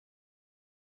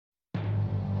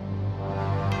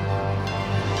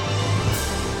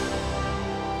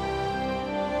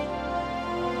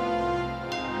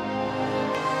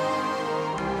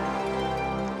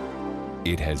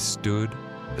It has stood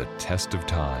the test of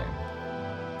time.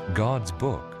 God's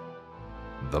book,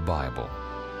 the Bible,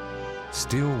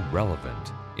 still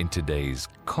relevant in today's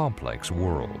complex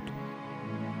world.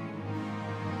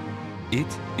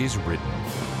 It is written,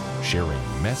 sharing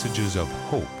messages of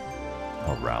hope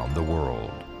around the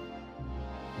world.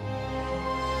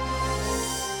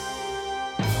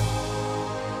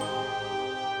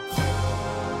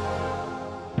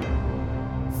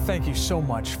 Thank you so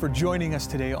much for joining us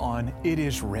today on It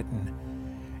Is Written.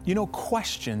 You know,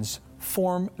 questions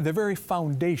form the very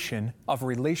foundation of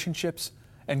relationships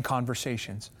and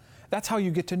conversations. That's how you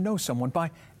get to know someone,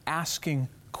 by asking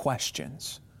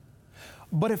questions.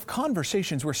 But if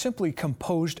conversations were simply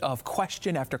composed of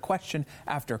question after question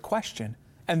after question,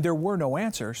 and there were no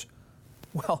answers,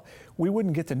 well, we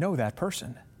wouldn't get to know that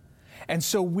person. And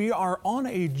so we are on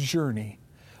a journey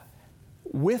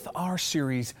with our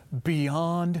series,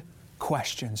 Beyond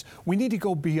Questions. We need to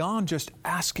go beyond just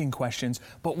asking questions,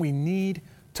 but we need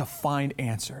to find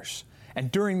answers. And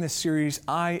during this series,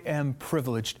 I am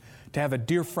privileged to have a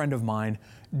dear friend of mine,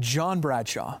 John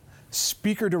Bradshaw,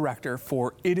 Speaker Director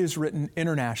for It Is Written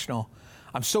International.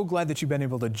 I'm so glad that you've been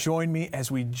able to join me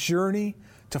as we journey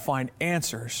to find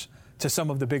answers to some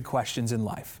of the big questions in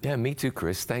life. Yeah, me too,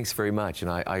 Chris. Thanks very much.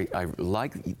 And I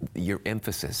like your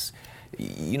emphasis.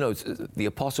 You know, the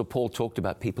Apostle Paul talked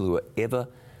about people who are ever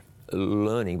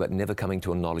learning but never coming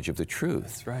to a knowledge of the truth.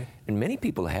 That's right. And many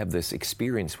people have this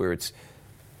experience where it's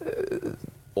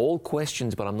all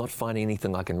questions, but I'm not finding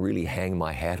anything I can really hang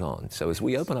my hat on. So as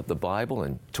we open up the Bible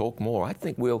and talk more, I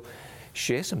think we'll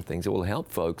share some things that will help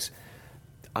folks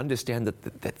understand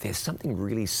that there's something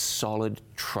really solid,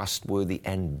 trustworthy,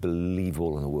 and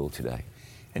believable in the world today.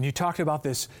 And you talked about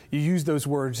this, you used those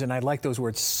words, and I like those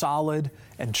words, solid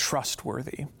and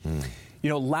trustworthy. You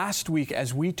know, last week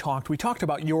as we talked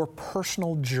about your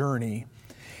personal journey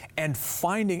and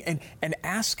finding and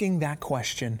asking that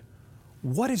question,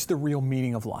 what is the real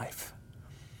meaning of life?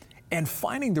 And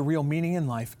finding the real meaning in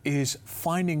life is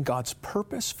finding God's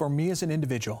purpose for me as an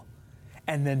individual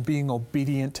and then being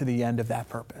obedient to the end of that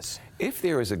purpose. If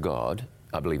there is a God,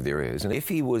 I believe there is, and if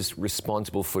He was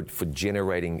responsible for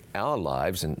generating our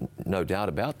lives, and no doubt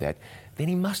about that, then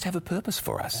He must have a purpose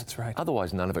for us. That's right.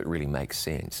 Otherwise, none of it really makes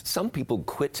sense. Some people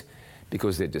quit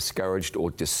because they're discouraged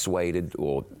or dissuaded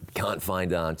or can't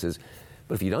find answers.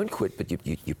 But if you don't quit, but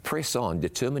you press on,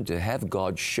 determined to have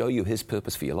God show you His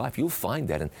purpose for your life, you'll find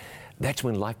that, and that's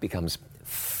when life becomes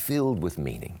filled with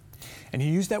meaning. And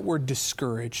you use that word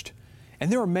discouraged.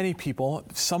 And there are many people,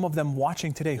 some of them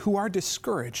watching today, who are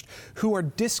discouraged, who are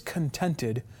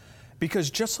discontented, because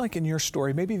just like in your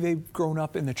story, maybe they've grown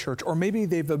up in the church, or maybe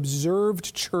they've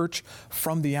observed church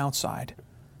from the outside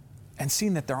and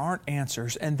seen that there aren't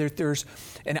answers, and there's,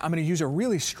 and I'm going to use a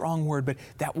really strong word, but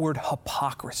that word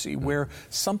hypocrisy, where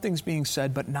something's being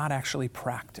said but not actually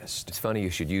practiced. It's funny you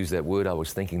should use that word. I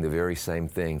was thinking the very same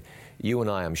thing. You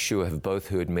and I, I'm sure, have both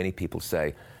heard many people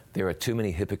say, there are too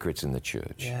many hypocrites in the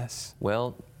church. Yes.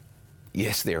 Well,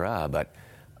 yes, there are, but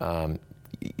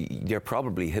there are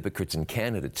probably hypocrites in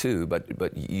Canada too,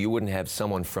 but you wouldn't have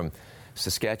someone from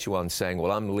Saskatchewan saying,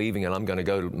 well, I'm leaving and I'm going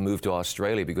to move to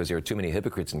Australia because there are too many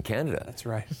hypocrites in Canada. That's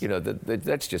right. You know,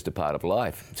 that's just a part of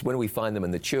life. It's when we find them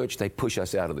in the church, they push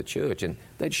us out of the church, and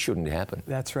that shouldn't happen.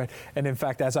 That's right. And in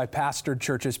fact, as I pastored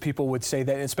churches, people would say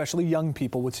that, especially young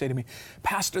people would say to me,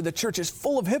 Pastor, the church is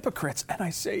full of hypocrites. And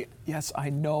I say, yes, I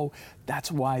know. That's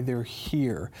why they're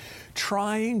here,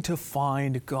 trying to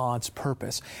find God's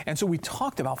purpose. And so we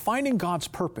talked about finding God's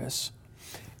purpose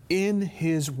in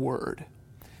His Word.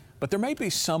 But there may be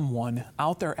someone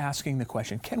out there asking the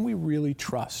question, can we really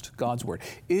trust God's Word?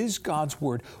 Is God's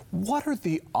Word, what are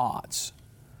the odds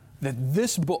that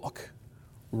this book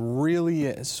really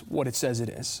is what it says it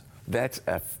is? That's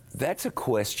a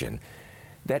question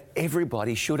that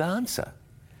everybody should answer.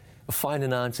 Find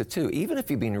an answer to. Even if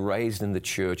you've been raised in the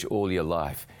church all your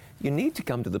life, you need to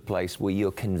come to the place where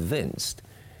you're convinced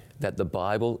that the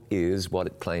Bible is what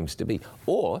it claims to be,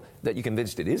 or that you're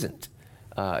convinced it isn't.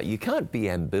 You can't be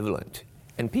ambivalent,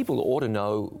 and people ought to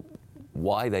know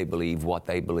why they believe what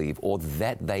they believe, or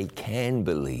that they can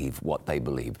believe what they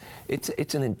believe.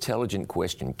 It's an intelligent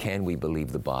question. Can we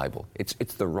believe the Bible? It's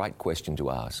the right question to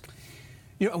ask.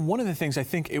 You know, and one of the things I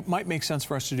think it might make sense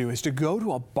for us to do is to go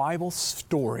to a Bible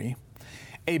story,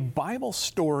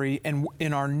 and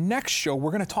in our next show,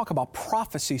 we're going to talk about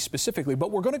prophecy specifically,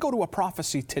 but we're going to go to a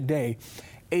prophecy today,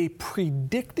 a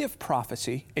predictive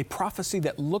prophecy, a prophecy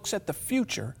that looks at the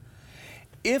future.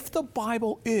 If the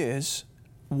Bible is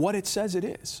what it says it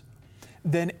is,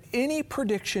 then any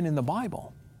prediction in the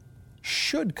Bible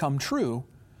should come true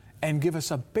and give us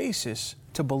a basis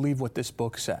to to believe what this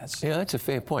book says. Yeah, that's a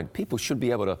fair point. People should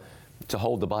be able to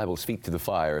hold the Bible's feet to the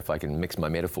fire, if I can mix my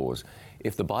metaphors.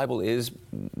 If the Bible is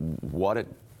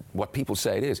what people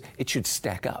say it is, it should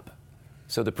stack up.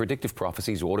 So the predictive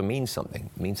prophecies ought to mean something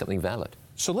valid.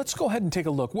 So let's go ahead and take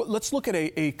a look. Let's look at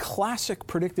a classic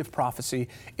predictive prophecy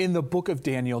in the book of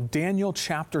Daniel, Daniel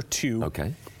chapter 2.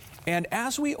 Okay. And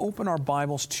as we open our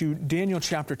Bibles to Daniel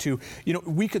chapter 2,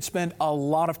 we could spend a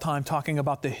lot of time talking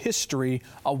about the history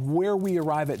of where we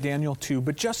arrive at Daniel 2.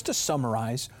 But just to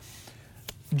summarize,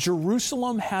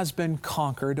 Jerusalem has been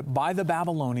conquered by the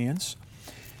Babylonians.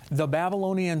 The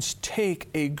Babylonians take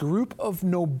a group of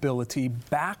nobility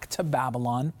back to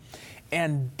Babylon,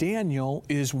 and Daniel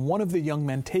is one of the young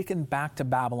men taken back to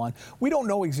Babylon. We don't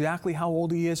know exactly how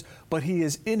old he is, but he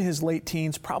is in his late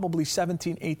teens, probably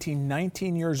 17, 18,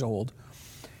 19 years old.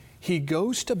 He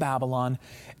goes to Babylon,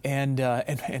 and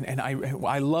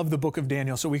I love the book of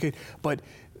Daniel, but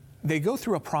they go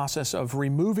through a process of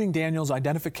removing Daniel's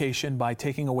identification by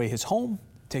taking away his home,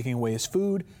 taking away his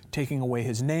food, taking away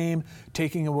his name,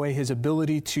 taking away his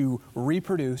ability to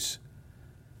reproduce.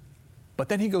 But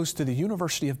then he goes to the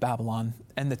University of Babylon,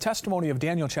 and the testimony of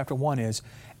Daniel chapter 1 is,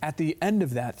 at the end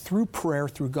of that, through prayer,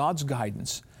 through God's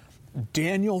guidance,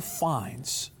 Daniel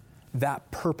finds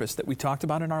that purpose that we talked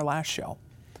about in our last show.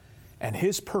 And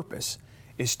his purpose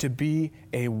is to be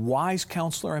a wise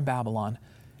counselor in Babylon.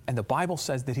 And the Bible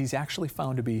says that he's actually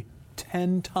found to be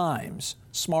 10 times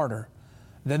smarter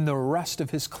than the rest of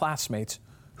his classmates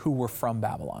who were from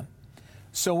Babylon.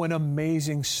 So an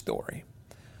amazing story.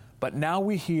 But now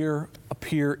we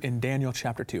appear in Daniel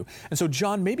chapter 2. And so,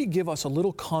 John, maybe give us a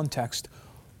little context.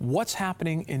 What's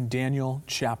happening in Daniel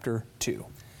chapter 2?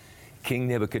 King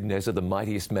Nebuchadnezzar, the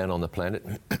mightiest man on the planet,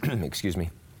 excuse me,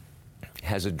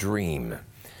 has a dream.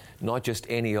 Not just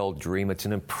any old dream, it's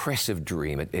an impressive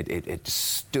dream. It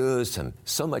stirs him,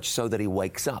 so much so that he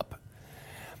wakes up.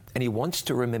 And he wants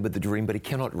to remember the dream, but he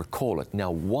cannot recall it. Now,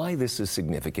 why this is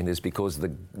significant is because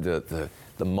the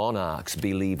monarchs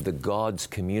believe the gods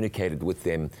communicated with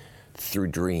them through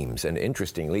dreams. And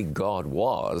interestingly, God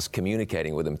was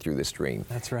communicating with them through this dream.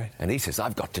 That's right. And he says,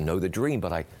 I've got to know the dream,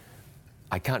 but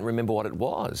I can't remember what it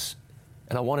was.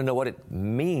 And I want to know what it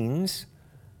means,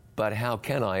 but how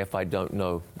can I if I don't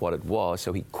know what it was?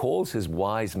 So he calls his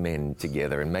wise men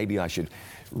together, and maybe I should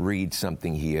read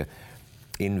something here.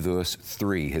 In verse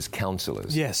 3, his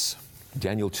counselors. Yes.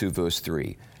 Daniel 2, verse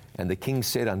 3. And the king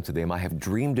said unto them, I have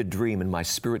dreamed a dream, and my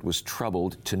spirit was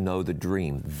troubled to know the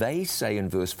dream. They say in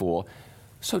verse 4,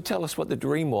 so tell us what the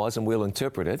dream was, and we'll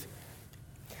interpret it.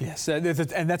 Yes, and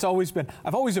that's always been,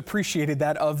 I've always appreciated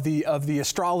that of the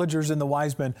astrologers and the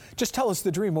wise men. Just tell us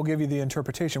the dream, we'll give you the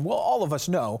interpretation. Well, all of us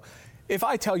know, if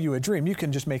I tell you a dream, you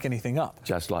can just make anything up.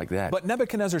 Just like that. But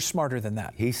Nebuchadnezzar's smarter than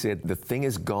that. He said, the thing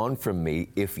is gone from me.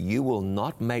 If you will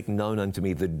not make known unto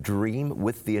me the dream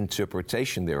with the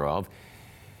interpretation thereof,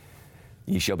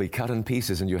 ye shall be cut in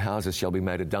pieces, and your houses shall be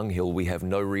made a dunghill. We have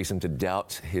no reason to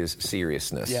doubt his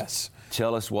seriousness. Yes.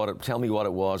 Tell me what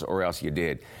it was, or else you're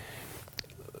dead.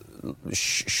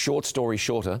 Short story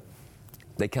shorter,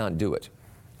 they can't do it.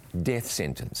 Death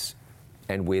sentence.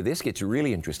 And where this gets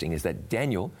really interesting is that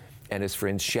Daniel and his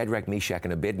friends Shadrach, Meshach,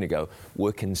 and Abednego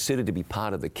were considered to be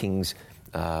part of the king's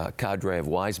cadre of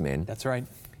wise men. That's right.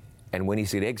 And when he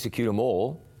said execute them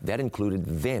all, that included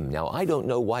them. Now, I don't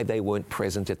know why they weren't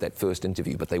present at that first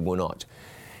interview, but they were not.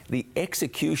 The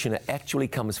executioner actually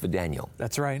comes for Daniel.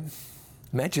 That's right.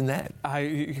 Imagine that.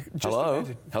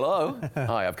 Hello?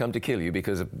 Hi, I've come to kill you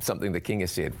because of something the king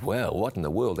has said. Well, what in the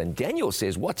world? And Daniel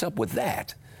says, what's up with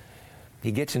that?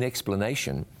 He gets an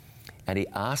explanation, and he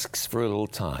asks for a little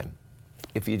time.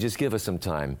 If you just give us some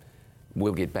time,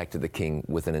 we'll get back to the king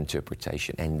with an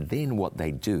interpretation. And then what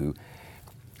they do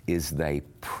is they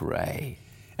pray.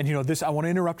 And I want to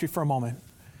interrupt you for a moment.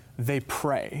 They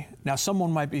pray. Now,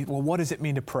 someone might be, well, what does it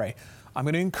mean to pray? I'm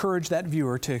going to encourage that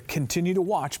viewer to continue to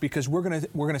watch, because we're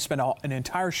going to spend an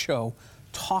entire show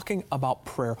talking about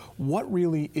prayer. What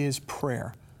really is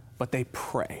prayer? But they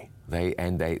pray. They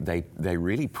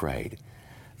really prayed.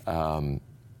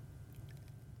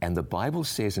 And the Bible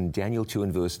says in Daniel 2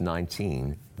 and verse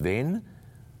 19, then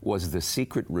was the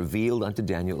secret revealed unto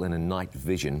Daniel in a night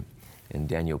vision, and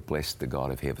Daniel blessed the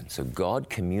God of heaven. So God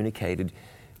communicated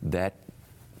that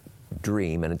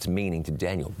dream and its meaning to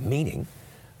Daniel, meaning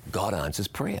God answers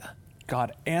prayer.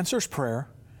 God answers prayer,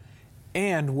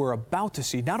 and we're about to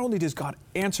see, not only does God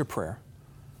answer prayer,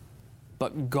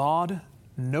 but God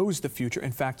knows the future.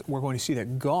 In fact, we're going to see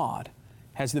that God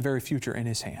has the very future in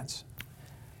his hands.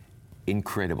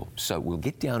 Incredible. So we'll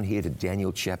get down here to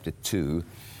Daniel chapter 2,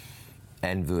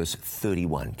 and verse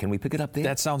 31. Can we pick it up there?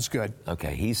 That sounds good.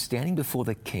 Okay, he's standing before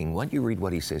the king. Why don't you read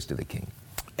what he says to the king?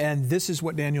 And this is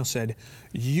what Daniel said.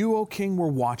 You, O king, were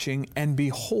watching, and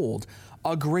behold,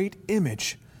 a great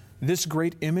image. This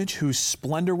great image, whose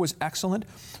splendor was excellent,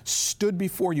 stood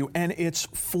before you, and its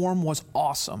form was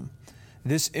awesome.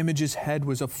 This image's head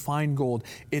was of fine gold,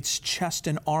 its chest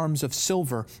and arms of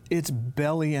silver, its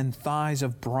belly and thighs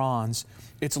of bronze,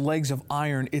 its legs of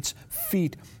iron, its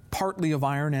feet partly of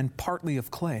iron and partly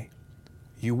of clay.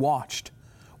 You watched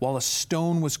while a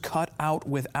stone was cut out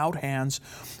without hands,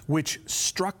 which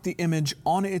struck the image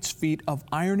on its feet of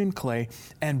iron and clay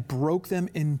and broke them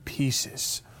in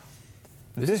pieces.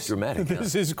 This is dramatic.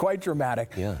 This is quite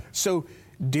dramatic. Yeah. So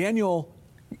Daniel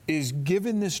is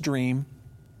given this dream,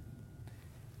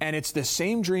 and it's the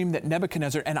same dream that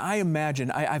Nebuchadnezzar, and I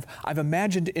imagine, I've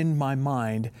imagined in my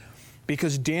mind,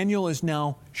 because Daniel is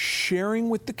now sharing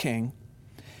with the king,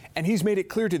 and he's made it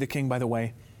clear to the king, by the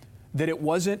way, that it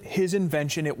wasn't his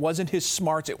invention, it wasn't his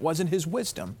smarts, it wasn't his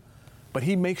wisdom, but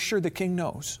he makes sure the king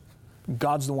knows,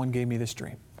 God's the one who gave me this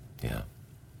dream. Yeah.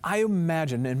 I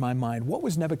imagine in my mind, what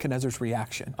was Nebuchadnezzar's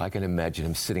reaction? I can imagine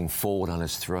him sitting forward on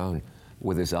his throne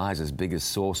with his eyes as big as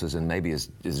saucers, and maybe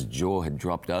his jaw had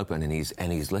dropped open, and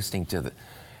he's listening to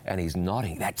and he's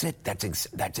nodding. That's it. That's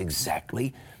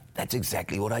exactly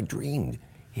what I dreamed.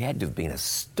 He had to have been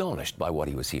astonished by what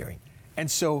he was hearing. And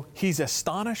so he's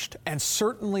astonished, and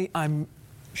certainly I'm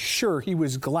sure he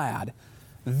was glad.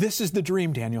 This is the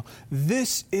dream, Daniel.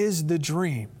 This is the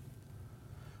dream.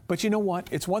 But you know what?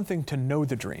 It's one thing to know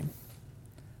the dream,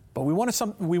 but we want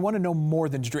to know more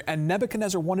than the dream. And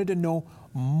Nebuchadnezzar wanted to know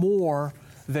more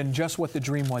than just what the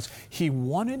dream was. He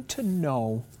wanted to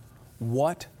know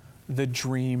what the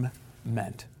dream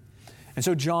meant. And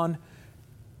so, John,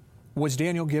 was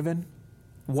Daniel given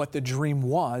what the dream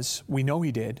was? We know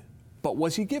he did. But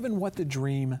was he given what the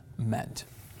dream meant?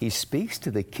 He speaks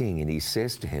to the king and he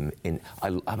says to him,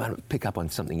 I'm going to pick up on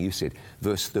something you said,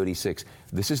 verse 36,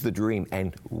 this is the dream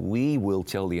and we will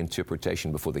tell the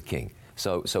interpretation before the king.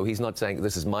 So he's not saying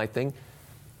this is my thing,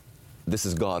 this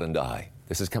is God and I.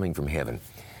 This is coming from heaven.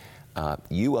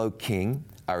 You, O king,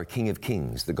 are a king of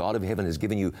kings. The God of heaven has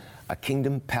given you a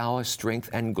kingdom, power,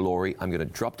 strength, and glory. I'm going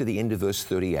to drop to the end of verse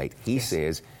 38. He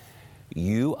says,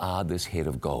 you are this head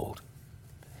of gold.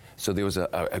 So there was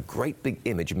a great big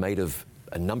image made of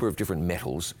a number of different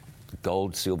metals,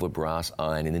 gold, silver, brass,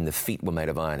 iron, and then the feet were made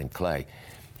of iron and clay.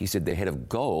 He said, the head of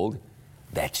gold,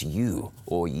 that's you,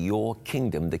 or your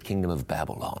kingdom, the kingdom of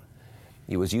Babylon.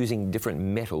 He was using different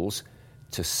metals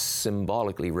to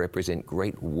symbolically represent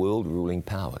great world-ruling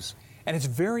powers. And it's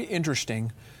very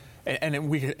interesting, and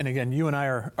again, you and I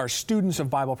are students of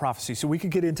Bible prophecy, so we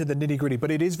could get into the nitty-gritty,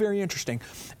 but it is very interesting.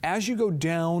 As you go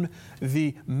down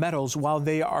the metals, while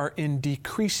they are in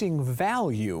decreasing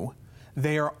value,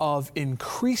 they are of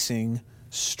increasing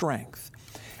strength.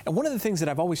 And one of the things that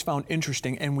I've always found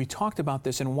interesting, and we talked about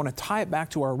this and want to tie it back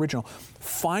to our original,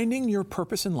 finding your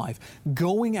purpose in life,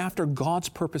 going after God's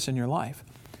purpose in your life.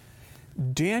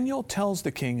 Daniel tells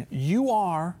the king, you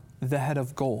are the head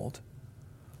of gold.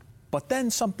 But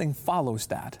then something follows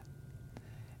that.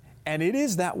 And it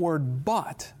is that word,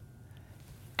 but.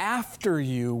 After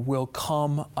you will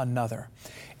come another.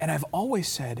 And I've always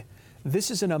said,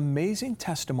 this is an amazing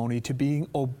testimony to being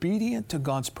obedient to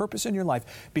God's purpose in your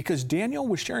life, because Daniel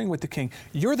was sharing with the king,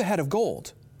 you're the head of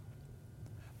gold.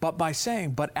 But by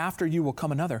saying, but after you will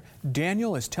come another,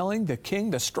 Daniel is telling the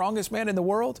king, the strongest man in the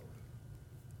world,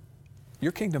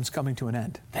 your kingdom's coming to an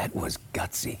end. That was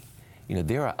gutsy. You know,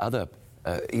 there are other,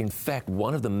 in fact,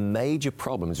 one of the major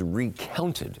problems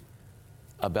recounted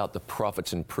about the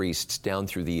prophets and priests down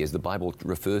through the years, the Bible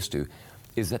refers to,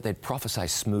 is that they'd prophesy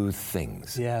smooth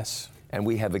things. Yes. And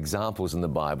we have examples in the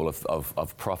Bible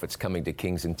of prophets coming to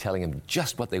kings and telling them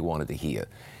just what they wanted to hear.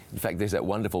 In fact, there's that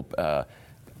wonderful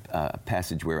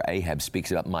passage where Ahab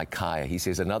speaks about Micaiah. He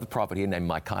says, another prophet here named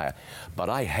Micaiah, but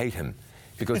I hate him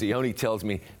because he only tells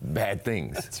me bad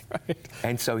things. That's right.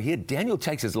 And so here Daniel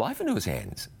takes his life into his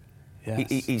hands. Yes.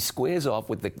 He squares off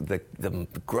with the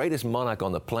greatest monarch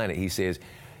on the planet. He says,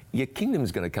 your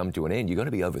kingdom's going to come to an end. You're going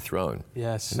to be overthrown.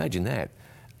 Yes. Imagine that.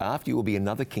 After you will be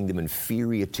another kingdom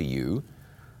inferior to you,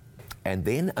 and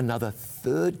then another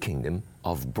third kingdom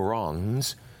of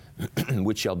bronze,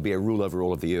 which shall bear rule over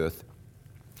all of the earth.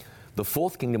 The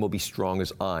fourth kingdom will be strong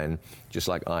as iron, just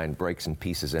like iron breaks in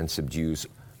pieces and subdues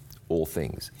all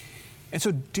things. And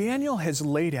so Daniel has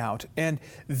laid out, and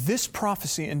this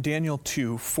prophecy in Daniel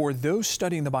 2, for those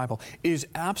studying the Bible, is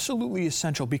absolutely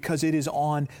essential because it is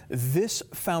on this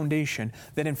foundation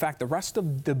that, in fact, the rest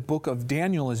of the book of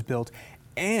Daniel is built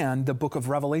and the book of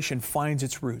Revelation finds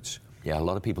its roots. Yeah, a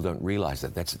lot of people don't realize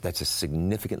that. That's a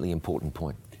significantly important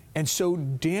point. And so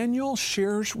Daniel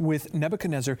shares with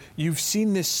Nebuchadnezzar, you've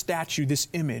seen this statue, this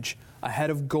image, a head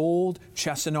of gold,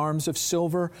 chest and arms of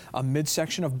silver, a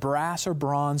midsection of brass or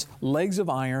bronze, legs of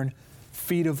iron,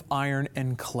 feet of iron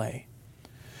and clay.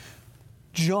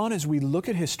 John, as we look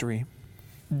at history,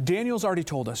 Daniel's already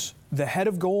told us the head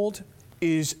of gold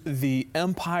is the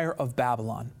empire of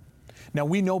Babylon. Now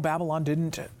we know Babylon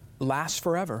didn't last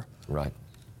forever. Right.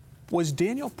 Was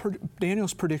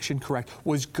Daniel's prediction correct?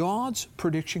 Was God's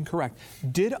prediction correct?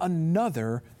 Did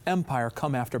another empire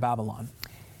come after Babylon?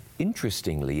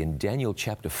 Interestingly, in Daniel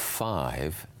chapter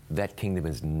 5, that kingdom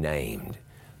is named.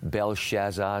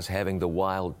 Belshazzar's having the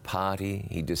wild party.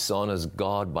 He dishonors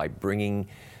God by bringing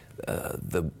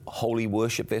the holy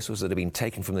worship vessels that have been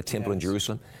taken from the temple in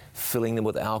Jerusalem, filling them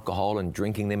with alcohol and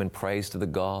drinking them in praise to the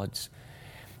gods.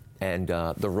 And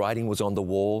the writing was on the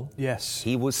wall. Yes.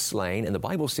 He was slain. And the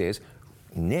Bible says,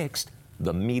 next,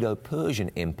 the Medo-Persian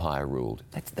Empire ruled.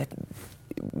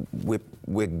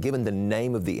 We're given the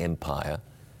name of the empire.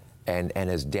 And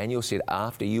as Daniel said,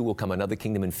 after you will come another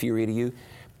kingdom inferior to you.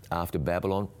 After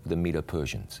Babylon, the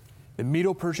Medo-Persians. The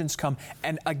Medo-Persians come,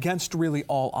 and against really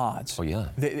all odds. Oh, yeah.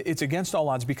 It's against all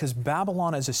odds because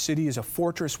Babylon as a city is a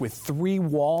fortress with 3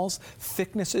 walls,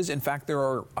 thicknesses. In fact, there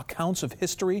are accounts of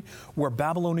history where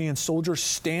Babylonian soldiers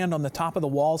stand on the top of the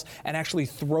walls and actually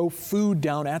throw food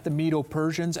down at the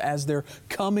Medo-Persians as they're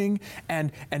coming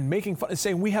and making fun,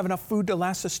 saying, we have enough food to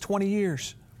last us 20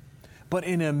 years. But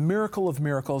in a miracle of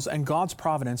miracles and God's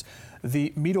providence,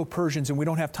 the Medo-Persians, and we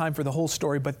don't have time for the whole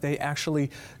story, but they actually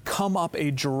come up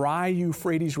a dry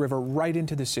Euphrates River right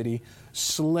into the city,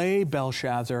 slay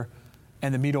Belshazzar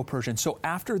and the Medo-Persians. So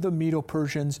after the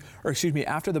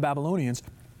after the Babylonians,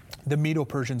 the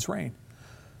Medo-Persians reign.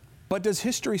 But does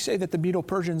history say that the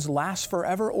Medo-Persians last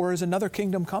forever, or is another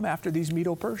kingdom come after these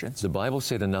Medo-Persians? The Bible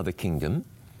said another kingdom,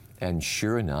 and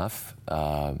sure enough,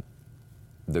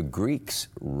 the Greeks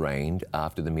reigned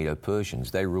after the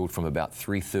Medo-Persians. They ruled from about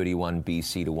 331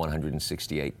 BC to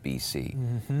 168 BC.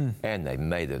 Mm-hmm. And they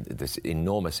made this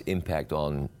enormous impact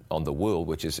on the world,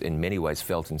 which is in many ways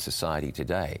felt in society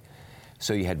today.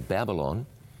 So you had Babylon,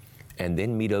 and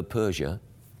then Medo-Persia,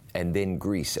 and then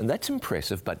Greece. And that's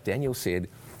impressive, but Daniel said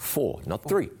 4, not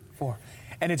 3. 4.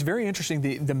 And it's very interesting,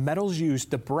 the metals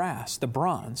used, the brass, the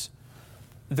bronze,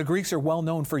 the Greeks are well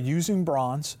known for using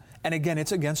bronze. And again,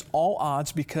 it's against all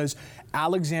odds because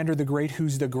Alexander the Great,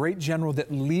 who's the great general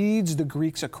that leads the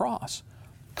Greeks across,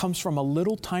 comes from a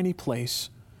little tiny place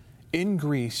in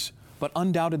Greece, but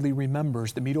undoubtedly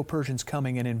remembers the Medo-Persians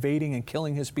coming and invading and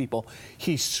killing his people.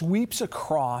 He sweeps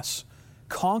across,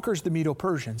 conquers the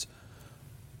Medo-Persians,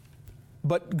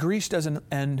 but Greece doesn't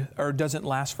end or doesn't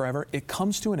last forever. It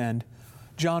comes to an end.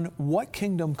 John, what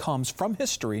kingdom comes from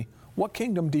history? What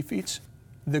kingdom defeats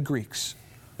the Greeks?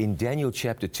 In Daniel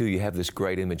chapter 2, you have this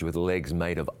great image with legs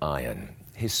made of iron.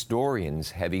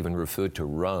 Historians have even referred to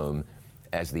Rome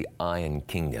as the Iron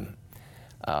Kingdom.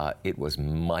 It was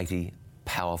mighty,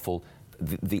 powerful.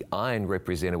 The iron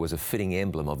represented was a fitting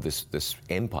emblem of this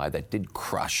empire that did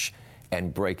crush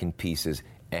and break in pieces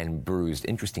and bruised.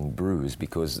 Interesting bruise,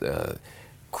 because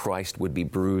Christ would be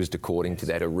bruised according to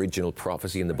that original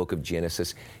prophecy in the book of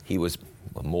Genesis. He was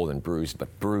more than bruised,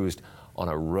 but bruised on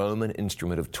a Roman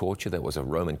instrument of torture. That was a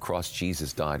Roman cross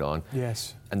Jesus died on.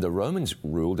 Yes. And the Romans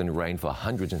ruled and reigned for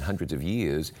hundreds and hundreds of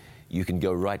years. You can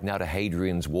go right now to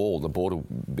Hadrian's Wall, the border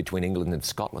between England and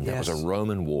Scotland. That was a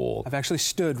Roman wall. I've actually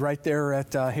stood right there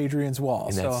at Hadrian's Wall.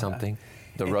 Isn't that something?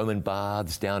 The Roman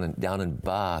baths down in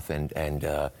Bath, and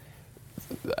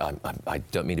I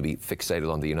don't mean to be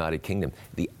fixated on the United Kingdom.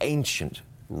 The ancient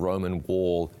Roman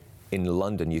wall in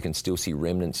London, you can still see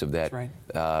remnants of that. Right.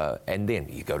 And then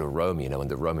you go to Rome, and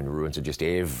the Roman ruins are just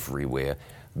everywhere.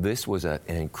 This was an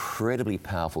incredibly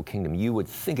powerful kingdom. You would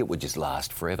think it would just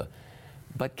last forever.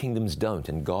 But kingdoms don't,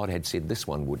 and God had said this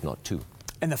one would not too.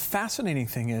 And the fascinating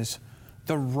thing is,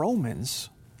 the Romans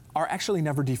are actually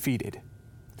never defeated.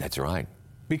 That's right.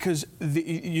 Because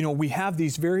we have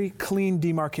these very clean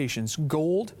demarcations: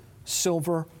 gold,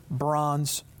 silver,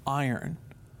 bronze, iron.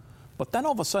 But then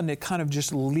all of a sudden it kind of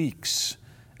just leaks,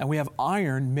 and we have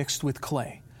iron mixed with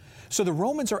clay. So the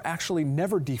Romans are actually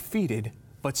never defeated,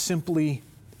 but simply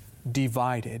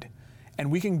divided. And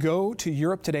we can go to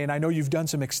Europe today, and I know you've done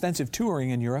some extensive touring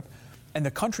in Europe, and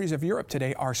the countries of Europe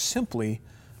today are simply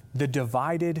the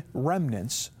divided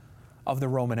remnants of the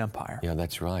Roman Empire. Yeah,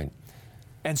 that's right.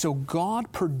 And so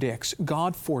God predicts,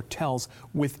 God foretells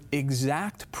with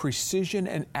exact precision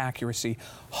and accuracy,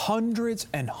 hundreds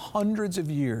and hundreds of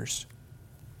years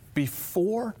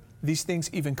before these things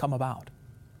even come about,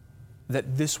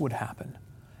 that this would happen.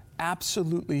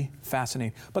 absolutely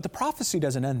fascinating. But the prophecy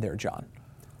doesn't end there, John.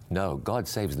 No, God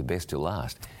saves the best to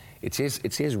last. It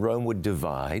says Rome would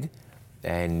divide,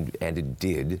 and it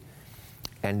did.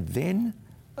 And then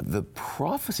the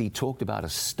prophecy talked about a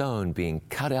stone being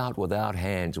cut out without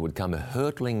hands. It would come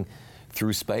hurtling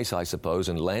through space, I suppose,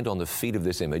 and land on the feet of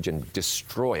this image and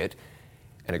destroy it,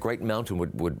 and a great mountain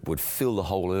would fill the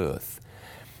whole earth.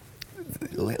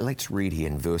 Let's read here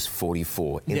in verse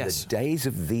 44. In the days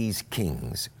of these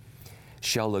kings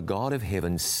shall the God of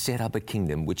heaven set up a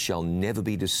kingdom which shall never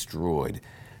be destroyed.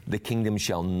 The kingdom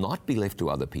shall not be left to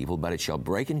other people, but it shall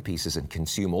break in pieces and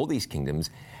consume all these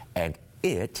kingdoms, and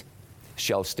it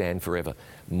shall stand forever.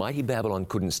 Mighty Babylon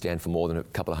couldn't stand for more than a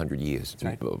couple of hundred years.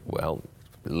 Right. Well,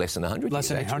 less than 100 years. Less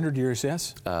than 100 years,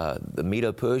 yes. The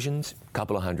Medo-Persians,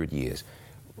 couple of hundred years.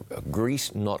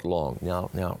 Greece, not long.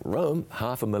 Now, Rome,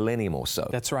 half a millennium or so.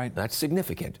 That's right. That's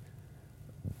significant.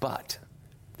 But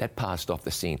that passed off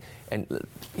the scene. And,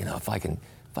 if I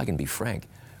can be frank,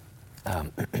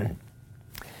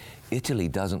 Italy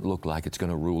doesn't look like it's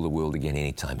going to rule the world again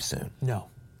anytime soon. No.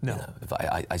 If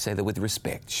I say that with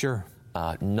respect. Sure.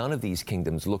 None of these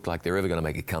kingdoms look like they're ever going to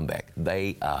make a comeback.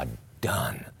 They are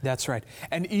done. That's right.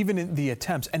 And even in the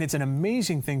attempts, and it's an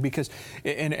amazing thing because,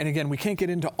 and again, we can't get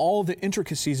into all the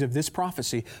intricacies of this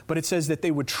prophecy, but it says that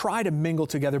they would try to mingle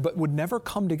together but would never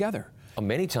come together.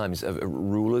 Many times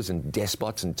rulers and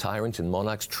despots and tyrants and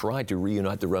monarchs tried to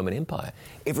reunite the Roman Empire.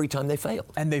 Every time they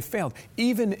failed. And they failed.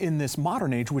 Even in this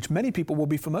modern age, which many people will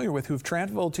be familiar with who've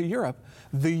traveled to Europe,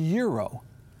 the euro,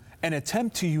 an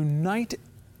attempt to unite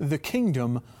the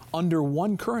kingdom under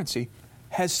one currency,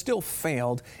 has still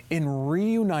failed in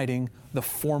reuniting the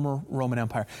former Roman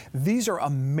Empire. These are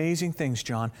amazing things,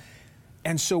 John.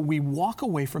 And so we walk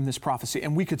away from this prophecy,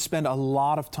 and we could spend a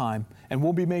lot of time, and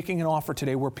we'll be making an offer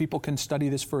today where people can study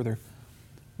this further.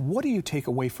 What do you take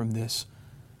away from this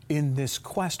in this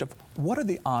quest of what are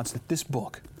the odds that this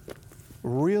book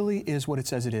really is what it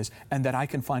says it is, and that I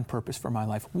can find purpose for my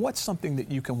life? What's something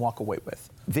that you can walk away with?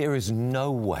 There is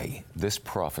no way this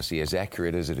prophecy, as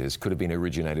accurate as it is, could have been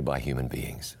originated by human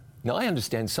beings. Now, I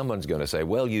understand someone's going to say,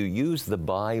 well, you use the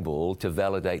Bible to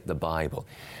validate the Bible.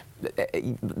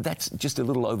 That's just a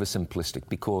little oversimplistic,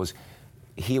 because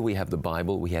here we have the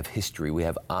Bible, we have history, we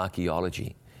have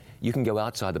archaeology. You can go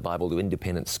outside the Bible to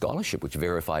independent scholarship, which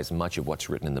verifies much of what's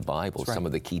written in the Bible, some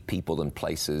of the key people and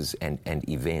places and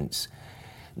events.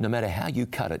 No matter how you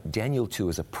cut it, Daniel 2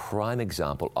 is a prime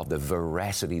example of the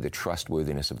veracity, the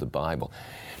trustworthiness of the Bible.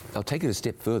 I'll take it a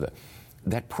step further.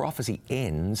 That prophecy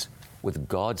ends with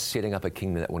God setting up a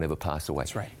kingdom that will never pass away.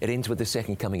 That's right. It ends with the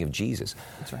second coming of Jesus.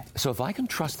 That's right. So if I can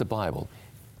trust the Bible,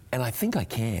 and I think I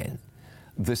can,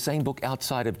 the same book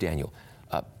outside of Daniel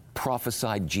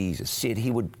prophesied Jesus, said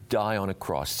he would die on a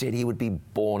cross, said he would be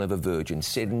born of a virgin,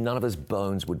 said none of his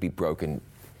bones would be broken.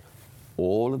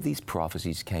 All of these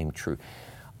prophecies came true.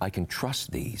 I can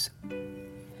trust these.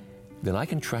 Then I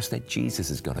can trust that Jesus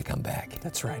is going to come back.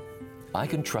 That's right. I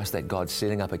can trust that God's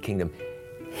setting up a kingdom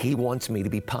He wants me to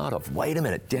be part of. Wait a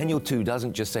minute. Daniel 2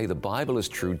 doesn't just say the Bible is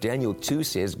true. Daniel 2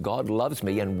 says God loves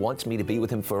me and wants me to be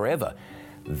with Him forever.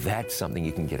 That's something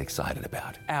you can get excited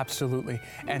about. Absolutely.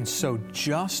 And so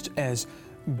just as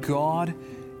God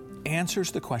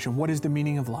answers the question, what is the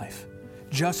meaning of life?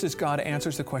 Just as God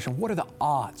answers the question, what are the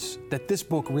odds that this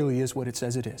book really is what it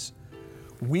says it is?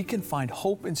 We can find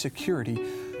hope and security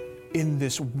in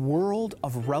this world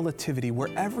of relativity where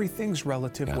everything's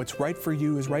relative. Yeah. What's right for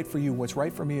you is right for you. What's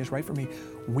right for me is right for me.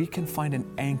 We can find an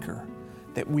anchor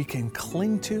that we can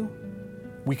cling to.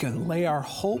 We can lay our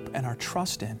hope and our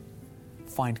trust in,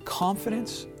 find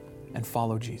confidence, and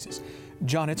follow Jesus.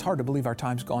 John, it's hard to believe our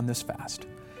time's gone this fast.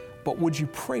 But would you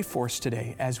pray for us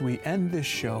today as we end this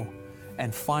show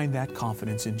and find that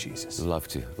confidence in Jesus? Love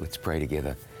to. Let's pray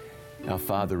together. Our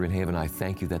Father in heaven, I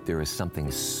thank you that there is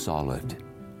something solid,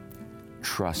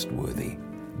 trustworthy,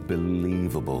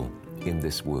 believable in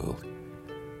this world.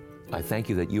 I thank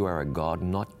you that you are a God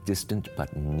not distant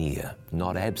but near,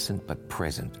 not absent but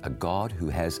present, a God who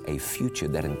has a future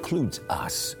that includes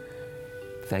us.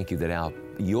 Thank you that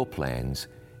your plans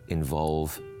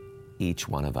involve each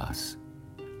one of us.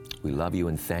 We love you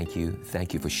and thank you.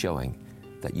 Thank you for showing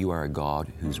that you are a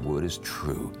God whose word is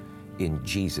true. In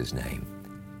Jesus' name,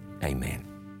 amen.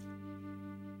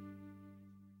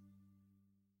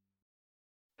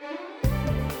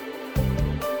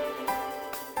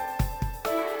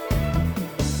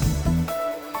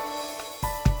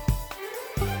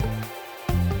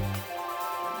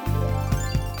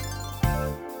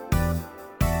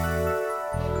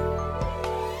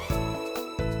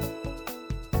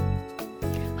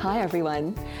 Hi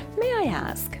everyone. May I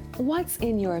ask, What's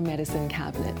in your medicine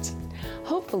cabinet?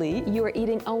 Hopefully, you are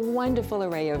eating a wonderful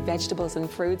array of vegetables and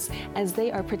fruits as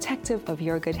they are protective of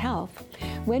your good health.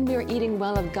 When we are eating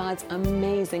well of God's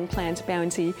amazing plant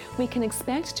bounty, we can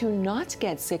expect to not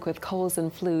get sick with colds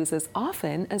and flus as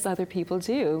often as other people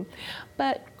do.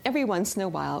 But every once in a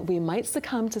while, we might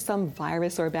succumb to some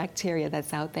virus or bacteria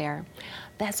that's out there.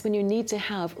 That's when you need to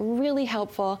have really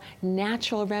helpful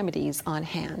natural remedies on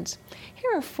hand.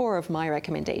 Here are 4 of my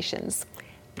recommendations.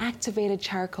 Activated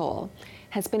charcoal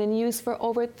has been in use for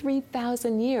over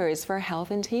 3,000 years for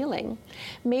health and healing.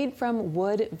 Made from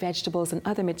wood, vegetables, and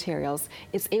other materials,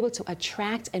 it's able to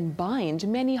attract and bind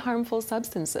many harmful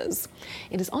substances.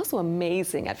 It is also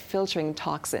amazing at filtering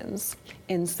toxins.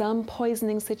 In some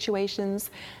poisoning situations,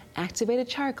 activated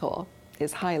charcoal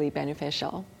is highly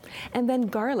beneficial. And then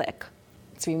garlic.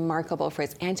 It's remarkable for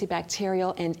its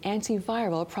antibacterial and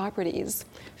antiviral properties.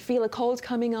 Feel a cold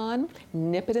coming on?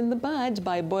 Nip it in the bud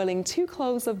by boiling 2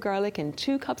 cloves of garlic in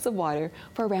 2 cups of water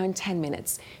for around 10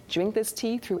 minutes. Drink this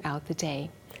tea throughout the day.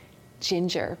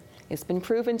 Ginger. It's been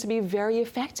proven to be very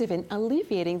effective in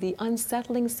alleviating the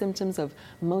unsettling symptoms of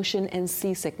motion and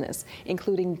seasickness,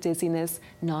 including dizziness,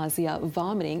 nausea,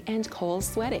 vomiting, and cold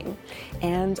sweating.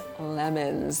 And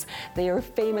lemons. They are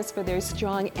famous for their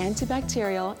strong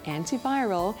antibacterial,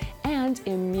 antiviral, and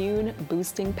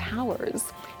immune-boosting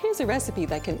powers. Here's a recipe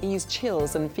that can ease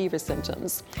chills and fever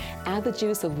symptoms. Add the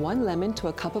juice of 1 lemon to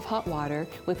a cup of hot water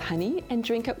with honey and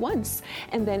drink at once,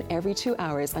 and then every 2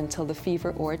 hours until the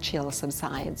fever or chill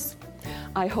subsides.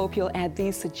 I hope you'll add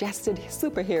these suggested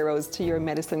superheroes to your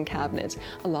medicine cabinet,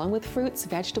 along with fruits,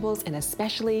 vegetables, and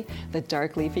especially the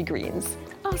dark leafy greens.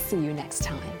 I'll see you next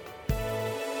time.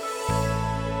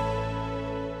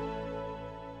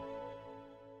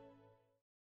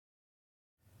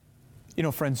 You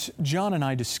know, friends, John and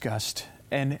I discussed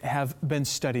and have been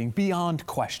studying beyond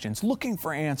questions, looking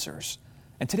for answers.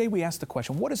 And today we asked the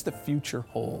question, what does the future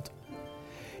hold?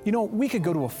 You know, we could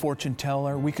go to a fortune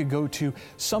teller, we could go to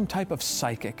some type of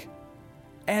psychic,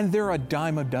 and they're a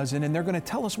dime a dozen, and they're going to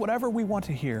tell us whatever we want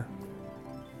to hear.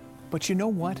 But you know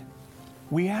what?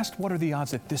 We asked, what are the odds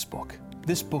that this book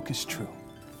is true?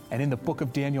 And in the book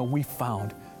of Daniel, we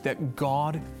found that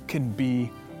God can be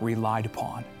relied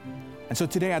upon. And so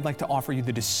today I'd like to offer you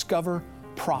the Discover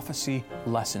Prophecy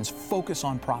lessons, Focus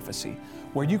on Prophecy,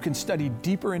 where you can study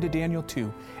deeper into Daniel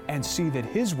 2 and see that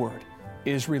His Word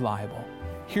is reliable.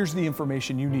 Here's the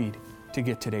information you need to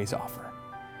get today's offer.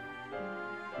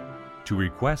 To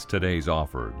request today's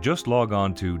offer, just log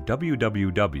on to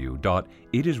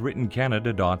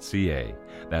www.itiswrittencanada.ca.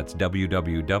 That's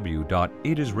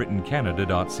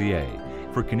www.itiswrittencanada.ca.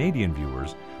 For Canadian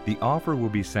viewers, the offer will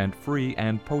be sent free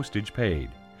and postage paid.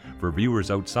 For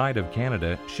viewers outside of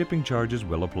Canada, shipping charges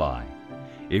will apply.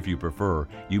 If you prefer,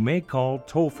 you may call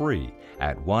toll-free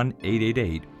at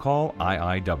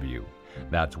 1-888-CALL-IIW.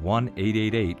 That's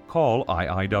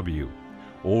 1-888-CALL-IIW.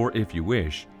 Or if you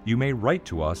wish, you may write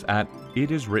to us at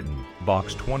It Is Written,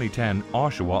 Box 2010,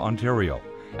 Oshawa, Ontario,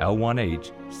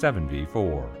 L1H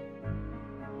 7V4.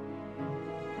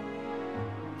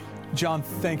 John,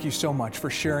 thank you so much for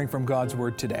sharing from God's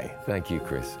Word today. Thank you,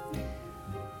 Chris.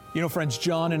 You know, friends,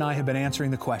 John and I have been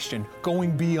answering the question,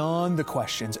 going beyond the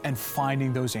questions and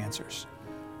finding those answers.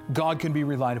 God can be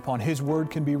relied upon. His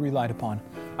Word can be relied upon.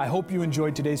 I hope you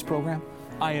enjoyed today's program.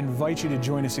 I invite you to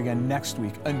join us again next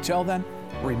week. Until then,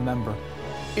 remember,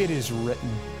 it is written,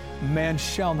 man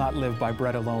shall not live by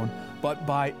bread alone, but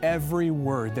by every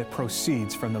word that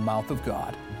proceeds from the mouth of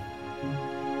God.